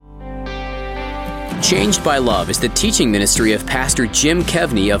Changed by Love is the teaching ministry of Pastor Jim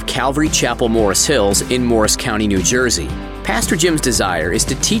Kevney of Calvary Chapel, Morris Hills in Morris County, New Jersey. Pastor Jim's desire is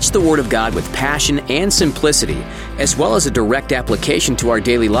to teach the Word of God with passion and simplicity, as well as a direct application to our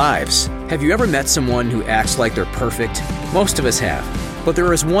daily lives. Have you ever met someone who acts like they're perfect? Most of us have. But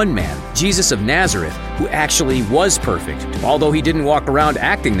there is one man, Jesus of Nazareth, who actually was perfect, although he didn't walk around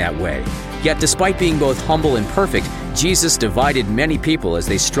acting that way. Yet despite being both humble and perfect, Jesus divided many people as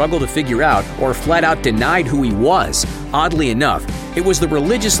they struggled to figure out or flat out denied who he was. Oddly enough, it was the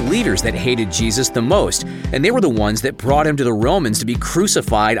religious leaders that hated Jesus the most, and they were the ones that brought him to the Romans to be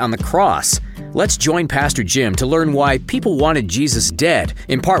crucified on the cross. Let's join Pastor Jim to learn why people wanted Jesus dead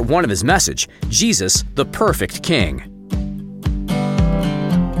in part one of his message, Jesus, the Perfect King.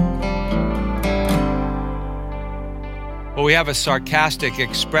 Well, we have a sarcastic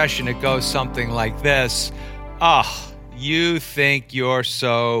expression. It goes something like this. You think you're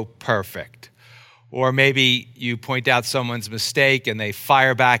so perfect. Or maybe you point out someone's mistake and they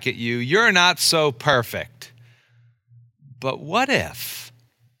fire back at you. You're not so perfect. But what if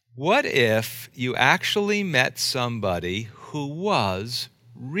you actually met somebody who was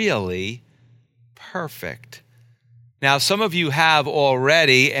really perfect? Now, some of you have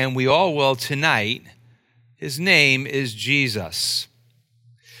already, and we all will tonight. His name is Jesus.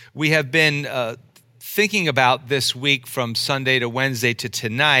 We have been thinking about this week from Sunday to Wednesday to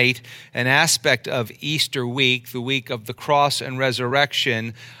tonight, an aspect of Easter week, the week of the cross and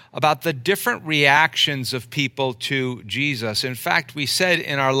resurrection, about the different reactions of people to Jesus. In fact, we said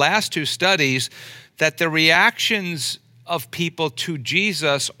in our last two studies that the reactions of people to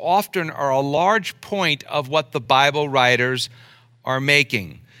Jesus often are a large point of what the Bible writers are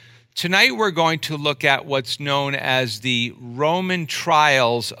making. Tonight we're going to look at what's known as the Roman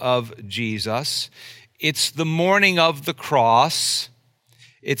trials of Jesus. It's the morning of the cross.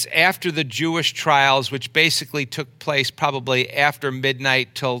 It's after the Jewish trials, which basically took place probably after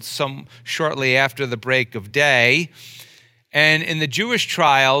midnight till shortly after the break of day. And in the Jewish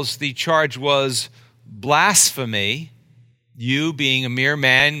trials, the charge was blasphemy. You, being a mere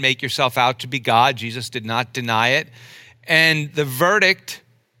man, make yourself out to be God. Jesus did not deny it. And the verdict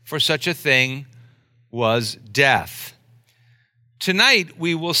for such a thing was death. Tonight,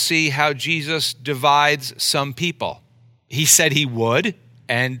 we will see how Jesus divides some people. He said he would,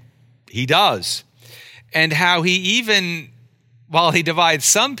 and he does. And how he even, while he divides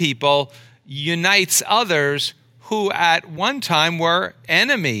some people, unites others who at one time were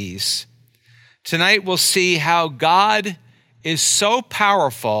enemies. Tonight, we'll see how God is so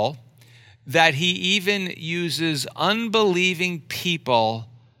powerful that he even uses unbelieving people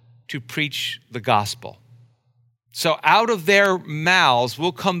to preach the gospel. So out of their mouths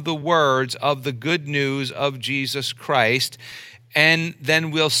will come the words of the good news of Jesus Christ, and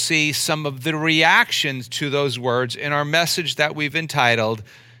then we'll see some of the reactions to those words in our message that we've entitled,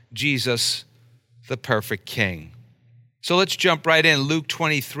 Jesus, the Perfect King. So let's jump right in. Luke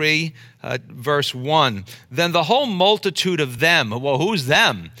 23, verse 1. Then the whole multitude of them, well, who's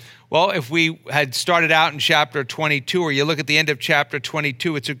them? Well, if we had started out in chapter 22, or you look at the end of chapter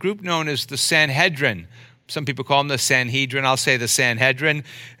 22, it's a group known as the Sanhedrin. Some people call them the Sanhedrin. I'll say the Sanhedrin.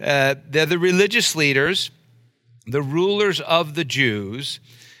 They're the religious leaders, the rulers of the Jews.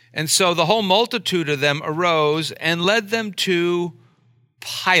 And so the whole multitude of them arose and led them to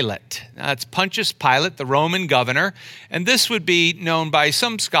Pilate. Now, it's Pontius Pilate, the Roman governor. And this would be known by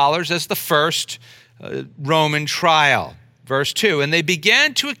some scholars as the first Roman trial. Verse 2, and they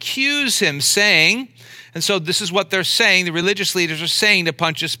began to accuse him, saying, and so this is what they're saying, the religious leaders are saying to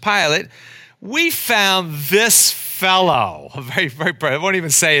Pontius Pilate, we found this fellow, I won't even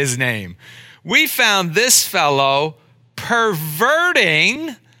say his name. We found this fellow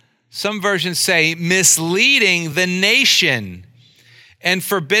perverting, some versions say misleading the nation and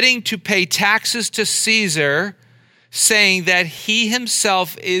forbidding to pay taxes to Caesar, saying that he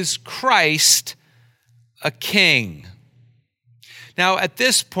himself is Christ, a king. Now, at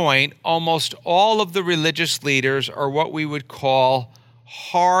this point, almost all of the religious leaders are what we would call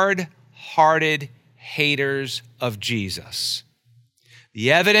hard-hearted haters of Jesus. The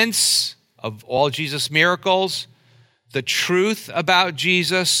evidence of all Jesus' miracles, the truth about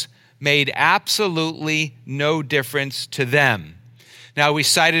Jesus made absolutely no difference to them. Now, we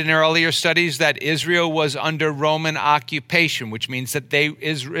cited in earlier studies that Israel was under Roman occupation, which means that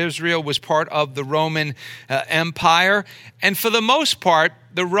Israel was part of the Roman Empire. And for the most part,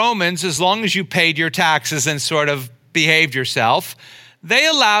 the Romans, as long as you paid your taxes and sort of behaved yourself, they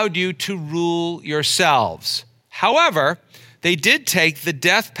allowed you to rule yourselves. However, they did take the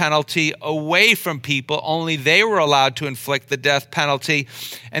death penalty away from people. Only they were allowed to inflict the death penalty.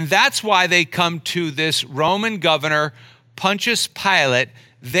 And that's why they come to this Roman governor, Pontius Pilate.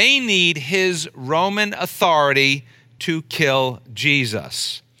 They need his Roman authority to kill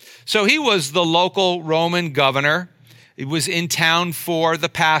Jesus. So he was the local Roman governor. He was in town for the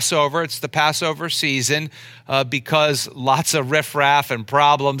Passover. It's the Passover season because lots of riffraff and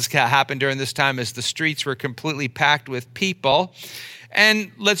problems happened during this time as the streets were completely packed with people.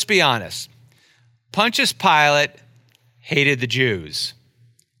 And let's be honest, Pontius Pilate hated the Jews,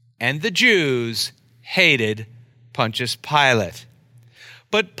 and the Jews hated Pontius Pilate.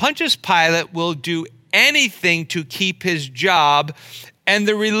 But Pontius Pilate will do anything to keep his job, and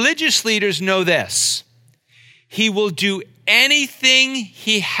the religious leaders know this. He will do anything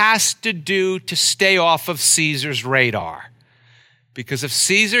he has to do to stay off of Caesar's radar. Because if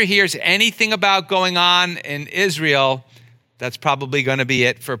Caesar hears anything about going on in Israel, that's probably going to be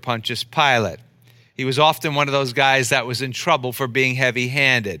it for Pontius Pilate. He was often one of those guys that was in trouble for being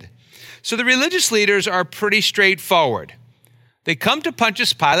heavy-handed. So the religious leaders are pretty straightforward. They come to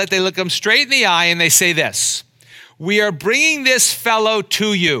Pontius Pilate, they look him straight in the eye, and they say this: "We are bringing this fellow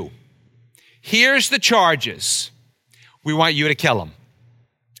to you. Here's the charges. We want you to kill him.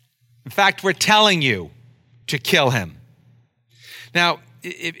 In fact, we're telling you to kill him." Now,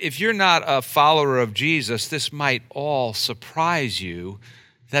 if you're not a follower of Jesus, this might all surprise you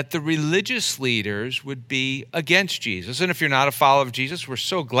that the religious leaders would be against Jesus. And if you're not a follower of Jesus, we're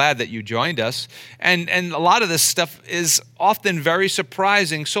so glad that you joined us. And a lot of this stuff is often very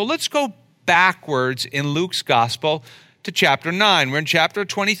surprising. So let's go backwards in Luke's gospel to chapter 9. We're in chapter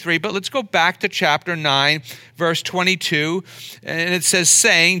 23, but let's go back to chapter 9, verse 22. And it says,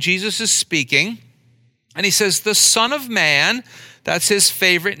 saying, Jesus is speaking, and he says, "The Son of Man," that's his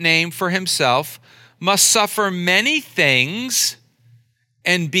favorite name for himself, "must suffer many things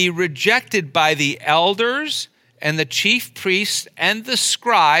and be rejected by the elders and the chief priests and the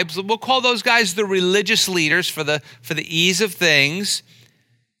scribes." We'll call those guys the religious leaders for the ease of things,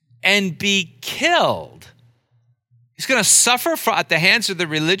 "and be killed." He's going to suffer at the hands of the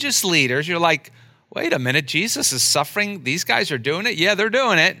religious leaders. You're like, wait a minute, Jesus is suffering? These guys are doing it? Yeah, they're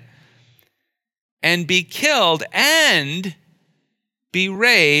doing it. "And be killed and be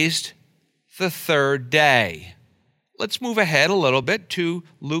raised the third day." Let's move ahead a little bit to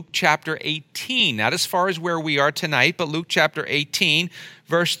Luke chapter 18. Not as far as where we are tonight, but Luke chapter 18,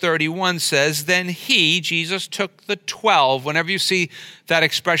 verse 31 says, "Then he," Jesus, "took the 12. Whenever you see that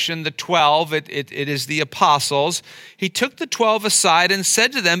expression, the 12, it is the apostles. "He took the 12 aside and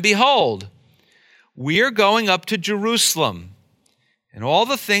said to them, 'Behold, we are going up to Jerusalem, and all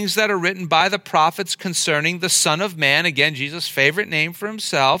the things that are written by the prophets concerning the Son of Man,'" again, Jesus' favorite name for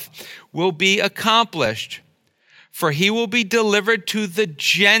himself, "'will be accomplished. For he will be delivered to the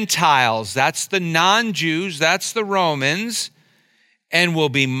Gentiles,'" that's the non-Jews, that's the Romans, "'and will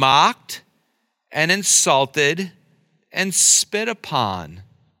be mocked and insulted and spit upon.'"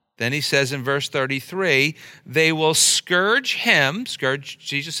 Then he says in verse 33, "They will scourge him,"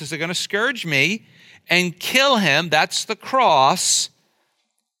 Jesus says, "They're going to scourge me, and kill him," that's the cross,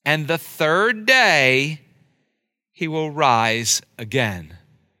 "and the third day he will rise again."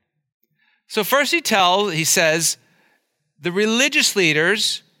 So first he says, the religious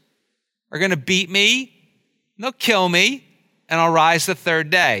leaders are going to beat me, they'll kill me, and I'll rise the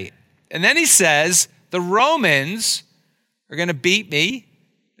third day. And then he says, the Romans are going to beat me,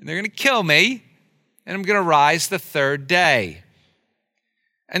 and they're going to kill me, and I'm going to rise the third day.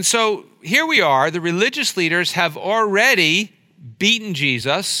 And so here we are, the religious leaders have already beaten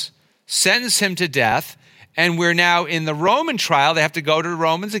Jesus, sentenced him to death, and we're now in the Roman trial. They have to go to the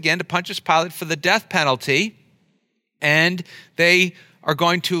Romans again, to Pontius Pilate for the death penalty. And they are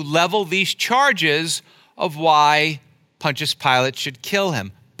going to level these charges of why Pontius Pilate should kill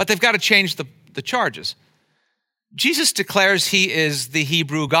him. But they've got to change the charges. Jesus declares he is the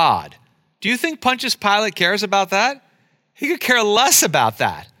Hebrew God. Do you think Pontius Pilate cares about that? He could care less about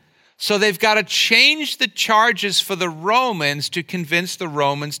that. So they've got to change the charges for the Romans to convince the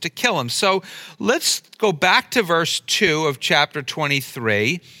Romans to kill him. So let's go back to verse 2 of chapter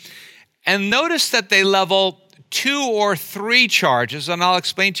 23 and notice that they level 2 or 3 charges, and I'll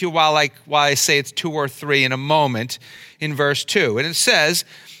explain to you why I say it's 2 or 3 in a moment in verse 2. And it says,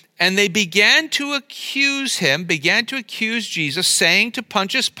 "And they began to accuse Jesus, saying to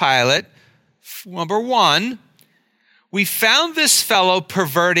Pontius Pilate, number 1, 'We found this fellow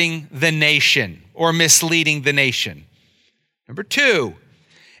perverting the nation,' or misleading the nation. Number 2,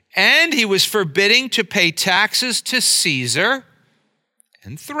 'and he was forbidding to pay taxes to Caesar.'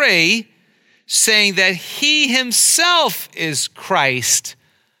 And 3, saying that he himself is Christ,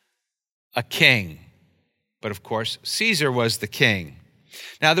 a king. But of course, Caesar was the king.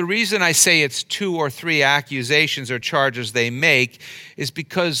 Now, the reason I say it's 2 or 3 accusations or charges they make is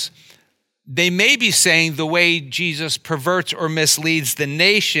because they may be saying the way Jesus perverts or misleads the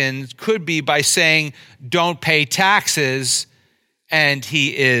nation could be by saying, don't pay taxes, and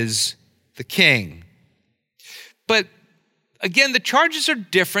he is the king. But again, the charges are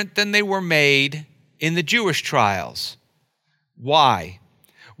different than they were made in the Jewish trials. Why?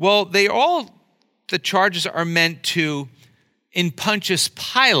 Well, the charges are meant to, in Pontius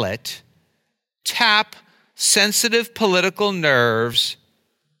Pilate, tap sensitive political nerves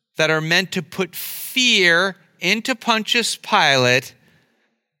that are meant to put fear into Pontius Pilate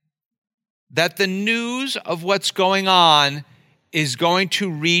that the news of what's going on is going to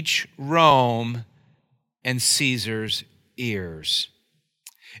reach Rome and Caesar's ears.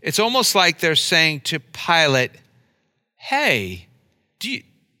 It's almost like they're saying to Pilate, hey,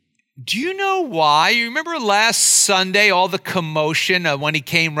 do you know why? You remember last Sunday, all the commotion when he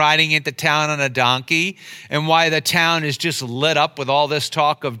came riding into town on a donkey, and why the town is just lit up with all this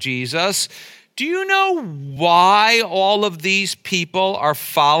talk of Jesus? Do you know why all of these people are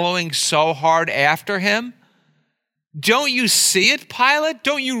following so hard after him? Don't you see it, Pilate?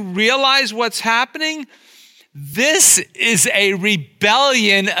 Don't you realize what's happening? This is a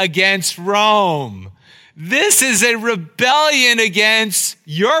rebellion against Rome. This is a rebellion against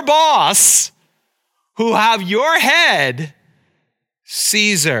your boss, who have your head,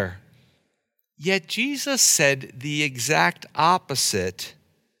 Caesar. Yet Jesus said the exact opposite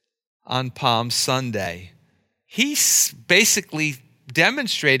on Palm Sunday. He basically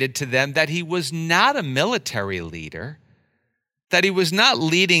demonstrated to them that he was not a military leader, that he was not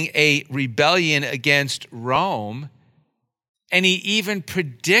leading a rebellion against Rome. And he even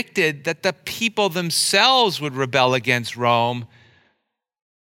predicted that the people themselves would rebel against Rome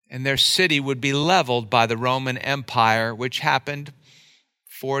and their city would be leveled by the Roman Empire, which happened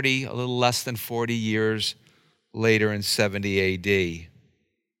a little less than 40 years later in 70 AD.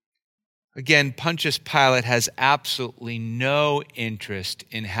 Again, Pontius Pilate has absolutely no interest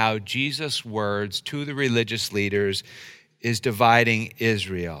in how Jesus' words to the religious leaders is dividing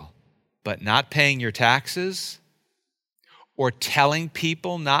Israel, but not paying your taxes, or telling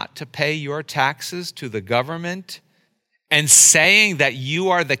people not to pay your taxes to the government, and saying that you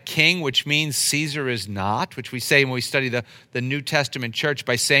are the king, which means Caesar is not, which we say when we study the New Testament church,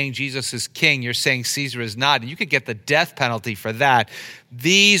 by saying Jesus is king, you're saying Caesar is not, and you could get the death penalty for that.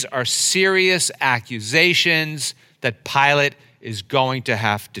 These are serious accusations that Pilate is going to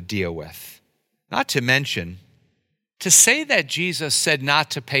have to deal with. Not to mention, to say that Jesus said not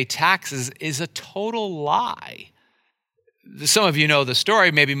to pay taxes is a total lie. Some of you know the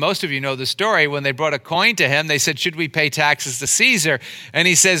story, maybe most of you know the story. When they brought a coin to him, they said, should we pay taxes to Caesar? And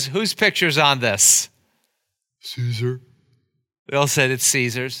he says, whose picture's on this? Caesar. They all said, it's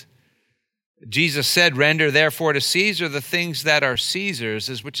Caesar's. Jesus said, render therefore to Caesar the things that are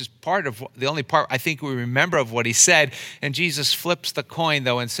Caesar's, which is the only part I think we remember of what he said. And Jesus flips the coin,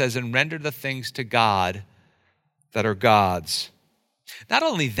 though, and says, and render the things to God that are God's. Not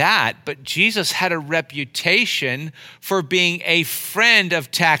only that, but Jesus had a reputation for being a friend of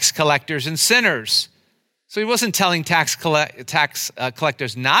tax collectors and sinners. So he wasn't telling tax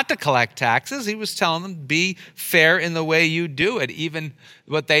collectors not to collect taxes. He was telling them, be fair in the way you do it. Even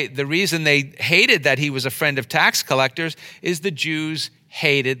the reason they hated that he was a friend of tax collectors is the Jews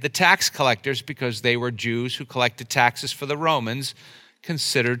hated the tax collectors because they were Jews who collected taxes for the Romans,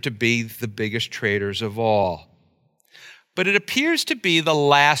 considered to be the biggest traitors of all. But it appears to be the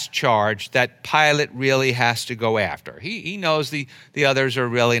last charge that Pilate really has to go after. He knows the others are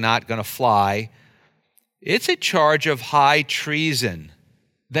really not going to fly. It's a charge of high treason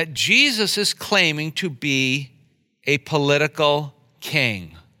that Jesus is claiming to be a political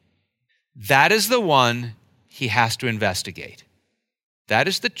king. That is the one he has to investigate. That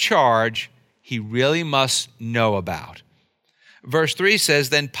is the charge he really must know about. Verse 3 says,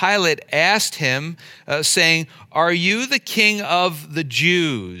 then Pilate asked him, saying, are you the king of the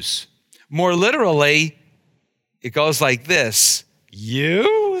Jews? More literally, it goes like this,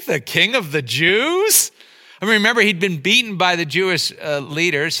 you, the king of the Jews? I mean, remember, he'd been beaten by the Jewish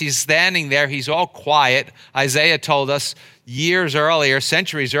leaders. He's standing there. He's all quiet. Isaiah told us centuries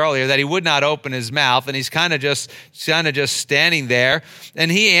earlier, that he would not open his mouth, and he's kind of just standing there.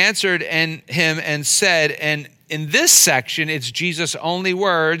 And he answered him and said, and in this section, it's Jesus' only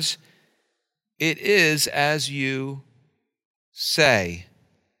words, it is as you say.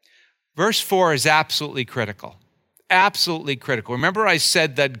 Verse 4 is absolutely critical. absolutely critical. Remember I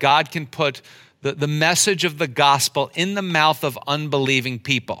said that God can put the message of the gospel in the mouth of unbelieving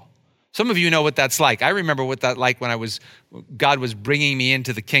people. Some of you know what that's like. I remember what that like when God was bringing me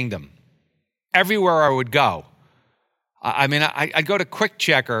into the kingdom. Everywhere I would go. I'd go to Quick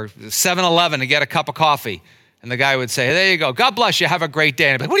Check or 7-Eleven to get a cup of coffee. And the guy would say, there you go. God bless you. Have a great day.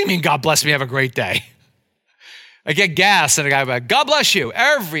 And I'd be like, what do you mean, God bless me? Have a great day? I get gas, and the guy would be like, God bless you.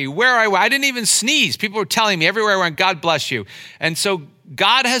 Everywhere I went. I didn't even sneeze. People were telling me everywhere I went, God bless you. And so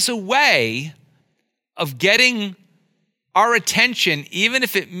God has a way of getting our attention, even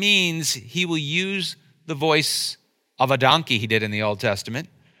if it means he will use the voice of a donkey, he did in the Old Testament,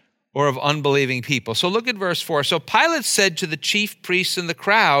 or of unbelieving people. So look at verse 4. So Pilate said to the chief priests and the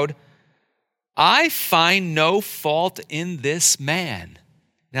crowd, I find no fault in this man.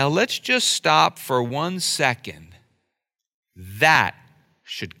 Now let's just stop for 1 second. That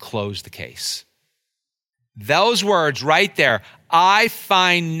should close the case. Those words right there, I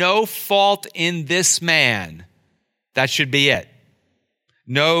find no fault in this man. That should be it.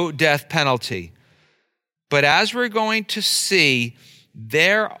 No death penalty. But as we're going to see,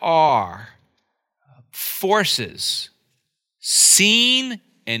 there are forces, seen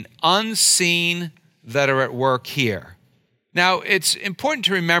and unseen, that are at work here. Now, it's important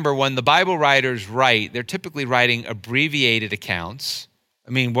to remember when the Bible writers write, they're typically writing abbreviated accounts.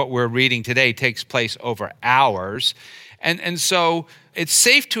 I mean, what we're reading today takes place over hours. And so it's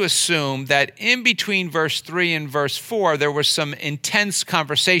safe to assume that in between verse 3 and verse 4, there was some intense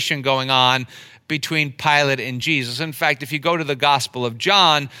conversation going on between Pilate and Jesus. In fact, if you go to the Gospel of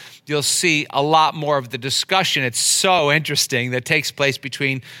John, you'll see a lot more of the discussion. It's so interesting that takes place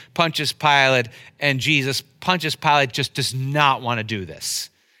between Pontius Pilate and Jesus. Pontius Pilate just does not want to do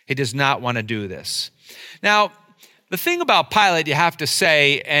this. He does not want to do this. Now, the thing about Pilate, you have to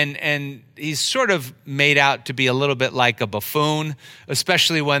say, and he's sort of made out to be a little bit like a buffoon,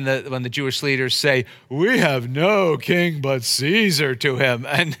 especially when the Jewish leaders say, we have no king but Caesar to him,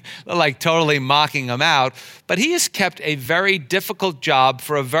 and like totally mocking him out. But he has kept a very difficult job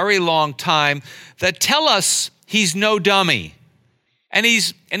for a very long time that tell us he's no dummy. And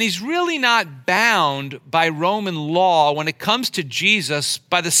he's really not bound by Roman law when it comes to Jesus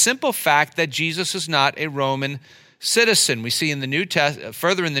by the simple fact that Jesus is not a Roman citizen. We see in the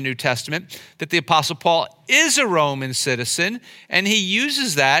further in the New Testament that the Apostle Paul is a Roman citizen, and he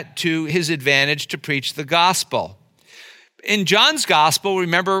uses that to his advantage to preach the gospel. In John's gospel,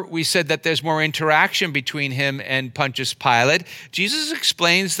 remember we said that there's more interaction between him and Pontius Pilate. Jesus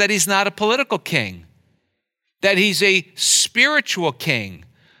explains that he's not a political king, that he's a spiritual king,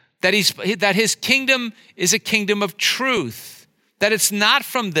 that his kingdom is a kingdom of truth, that it's not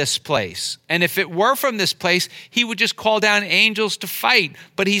from this place. And if it were from this place, he would just call down angels to fight.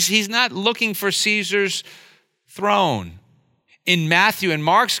 But he's not looking for Caesar's throne. In Matthew and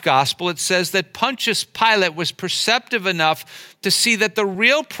Mark's gospel, it says that Pontius Pilate was perceptive enough to see that the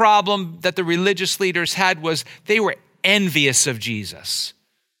real problem that the religious leaders had was they were envious of Jesus.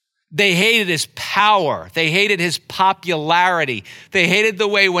 They hated his power. They hated his popularity. They hated the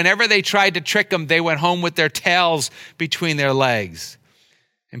way whenever they tried to trick him, they went home with their tails between their legs.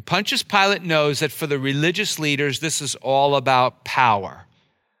 And Pontius Pilate knows that for the religious leaders, this is all about power.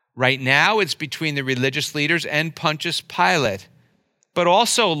 Right now, it's between the religious leaders and Pontius Pilate. But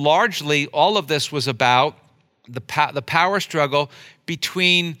also, largely, all of this was about the power struggle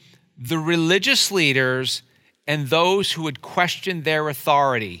between the religious leaders and those who would question their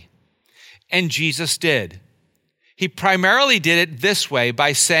authority. And Jesus did. He primarily did it this way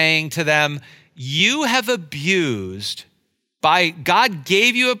by saying to them, you have abused, God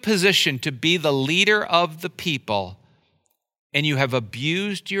gave you a position to be the leader of the people, and you have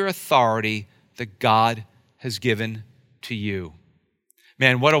abused your authority that God has given to you.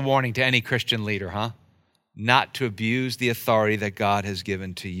 Man, what a warning to any Christian leader, huh? Not to abuse the authority that God has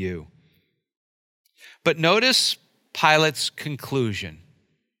given to you. But notice Pilate's conclusion.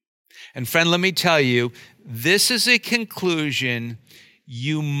 And friend, let me tell you, this is a conclusion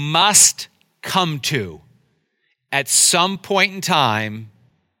you must come to at some point in time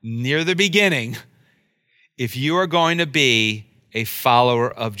near the beginning if you are going to be a follower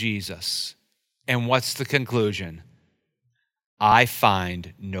of Jesus. And what's the conclusion? I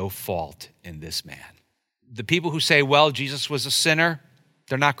find no fault in this man. The people who say, well, Jesus was a sinner,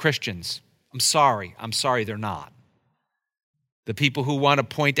 they're not Christians. I'm sorry, they're not. The people who want to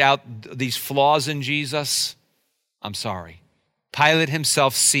point out these flaws in Jesus, I'm sorry. Pilate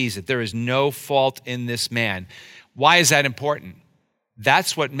himself sees it. There is no fault in this man. Why is that important?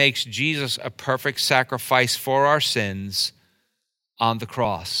 That's what makes Jesus a perfect sacrifice for our sins on the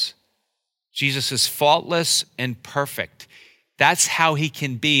cross. Jesus is faultless and perfect. That's how he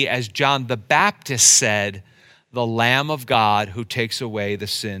can be, as John the Baptist said, the Lamb of God who takes away the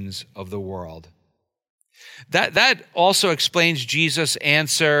sins of the world. That also explains Jesus'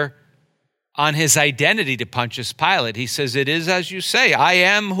 answer on his identity to Pontius Pilate. He says, "It is as you say, I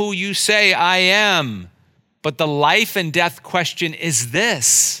am who you say I am." But the life and death question is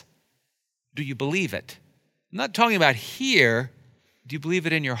this: do you believe it? I'm not talking about here. Do you believe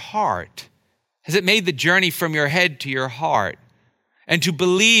it in your heart? Has it made the journey from your head to your heart? And to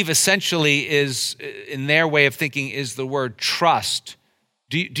believe essentially is, in their way of thinking, is the word trust.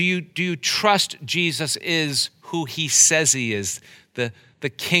 Do you trust Jesus is who he says he is, the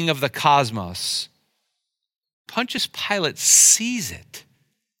king of the cosmos? Pontius Pilate sees it,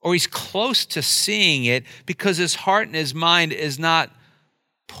 or he's close to seeing it, because his heart and his mind is not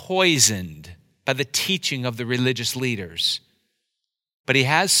poisoned by the teaching of the religious leaders. But he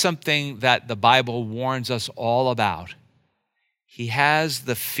has something that the Bible warns us all about. He has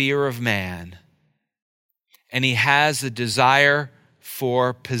the fear of man, and he has the desire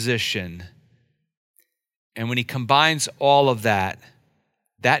for position. And when he combines all of that,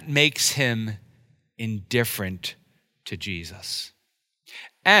 that makes him indifferent to Jesus.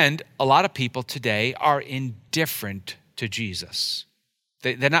 And a lot of people today are indifferent to Jesus.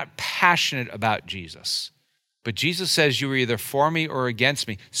 They're not passionate about Jesus. But Jesus says you are either for me or against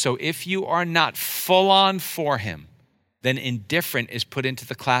me. So if you are not full on for him, then indifferent is put into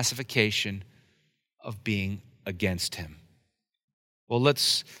the classification of being against him. Well,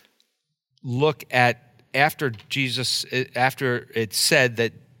 let's look at after it said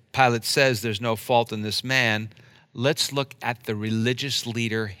that Pilate says there's no fault in this man, let's look at the religious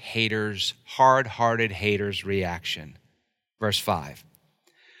leader haters, hard-hearted haters' reaction. Verse 5.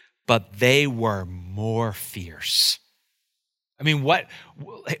 But they were more fierce. I mean,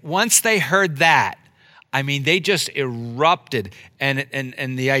 once they heard that, they just erupted.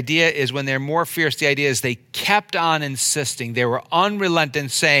 And the idea is, when they're more fierce, the idea is they kept on insisting. They were unrelenting,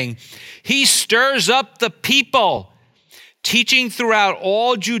 saying, "He stirs up the people, teaching throughout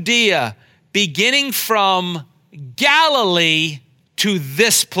all Judea, beginning from Galilee to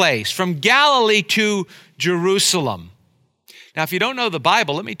this place," from Galilee to Jerusalem. Now, if you don't know the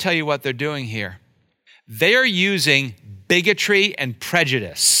Bible, let me tell you what they're doing here. They are using bigotry and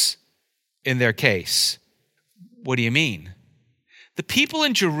prejudice in their case. What do you mean? The people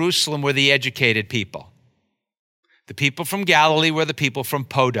in Jerusalem were the educated people. The people from Galilee were the people from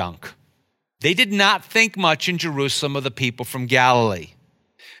Podunk. They did not think much in Jerusalem of the people from Galilee.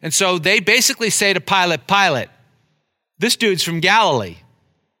 And so they basically say to Pilate, "Pilate, this dude's from Galilee.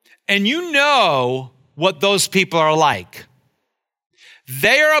 And you know what those people are like.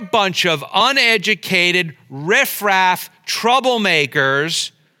 They are a bunch of uneducated, riffraff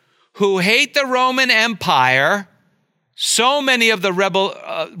troublemakers who hate the Roman Empire. So many of the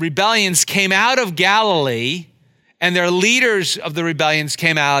rebellions came out of Galilee, and their leaders of the rebellions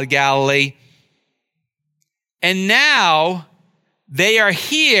came out of Galilee. And now they are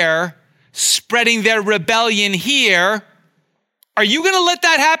here spreading their rebellion here. Are you going to let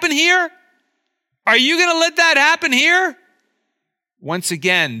that happen here? Are you going to let that happen here?" Once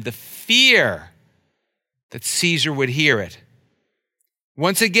again, the fear that Caesar would hear it.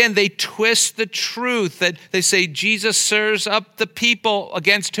 Once again, they twist the truth, that they say Jesus stirs up the people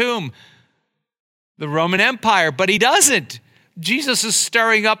against whom? The Roman Empire, but he doesn't. Jesus is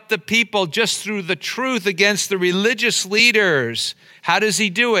stirring up the people just through the truth against the religious leaders. How does he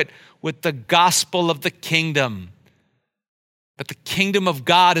do it? With the gospel of the kingdom. But the kingdom of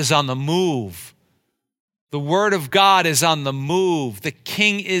God is on the move. The word of God is on the move. The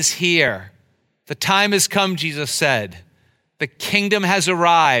king is here. The time has come, Jesus said. The kingdom has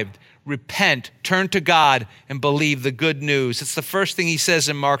arrived. Repent, turn to God, and believe the good news. It's the first thing he says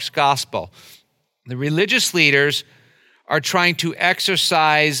in Mark's gospel. The religious leaders are trying to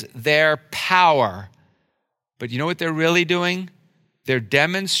exercise their power. But you know what they're really doing? They're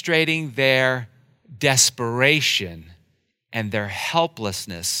demonstrating their desperation and their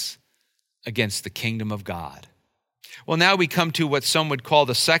helplessness against the kingdom of God. Well, now we come to what some would call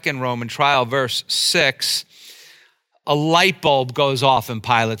the second Roman trial, verse 6. A light bulb goes off in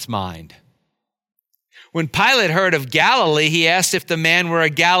Pilate's mind. When Pilate heard of Galilee, he asked if the man were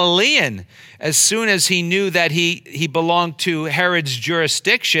a Galilean. As soon as he knew that he belonged to Herod's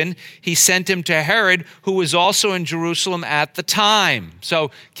jurisdiction, he sent him to Herod, who was also in Jerusalem at the time.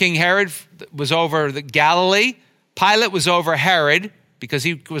 So King Herod was over the Galilee. Pilate was over Herod, because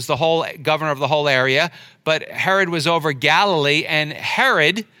he was the whole governor of the whole area. But Herod was over Galilee, and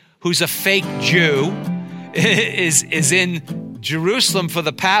Herod, who's a fake Jew, is in Jerusalem for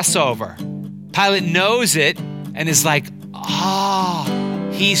the Passover. Pilate knows it and is like,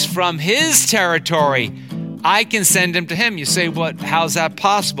 he's from his territory. I can send him to him. You say, how's that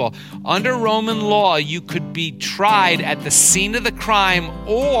possible? Under Roman law, you could be tried at the scene of the crime,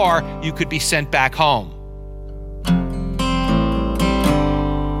 or you could be sent back home.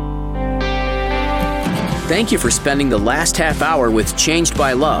 Thank you for spending the last half hour with Changed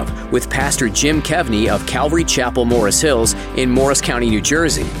by Love with Pastor Jim Kevney of Calvary Chapel, Morris Hills in Morris County, New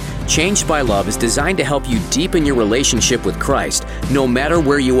Jersey. Changed by Love is designed to help you deepen your relationship with Christ, no matter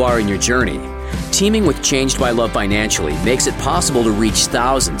where you are in your journey. Teaming with Changed by Love financially makes it possible to reach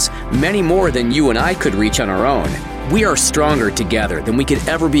thousands, many more than you and I could reach on our own. We are stronger together than we could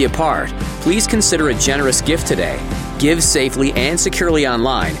ever be apart. Please consider a generous gift today. Give safely and securely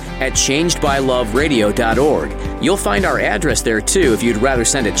online at changedbyloveradio.org. You'll find our address there too if you'd rather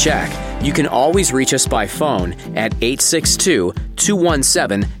send a check. You can always reach us by phone at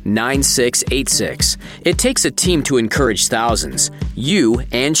 862-217-9686. It takes a team to encourage thousands. You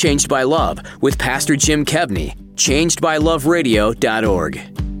and Changed by Love with Pastor Jim Kevney.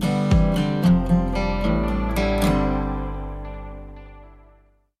 changedbyloveradio.org.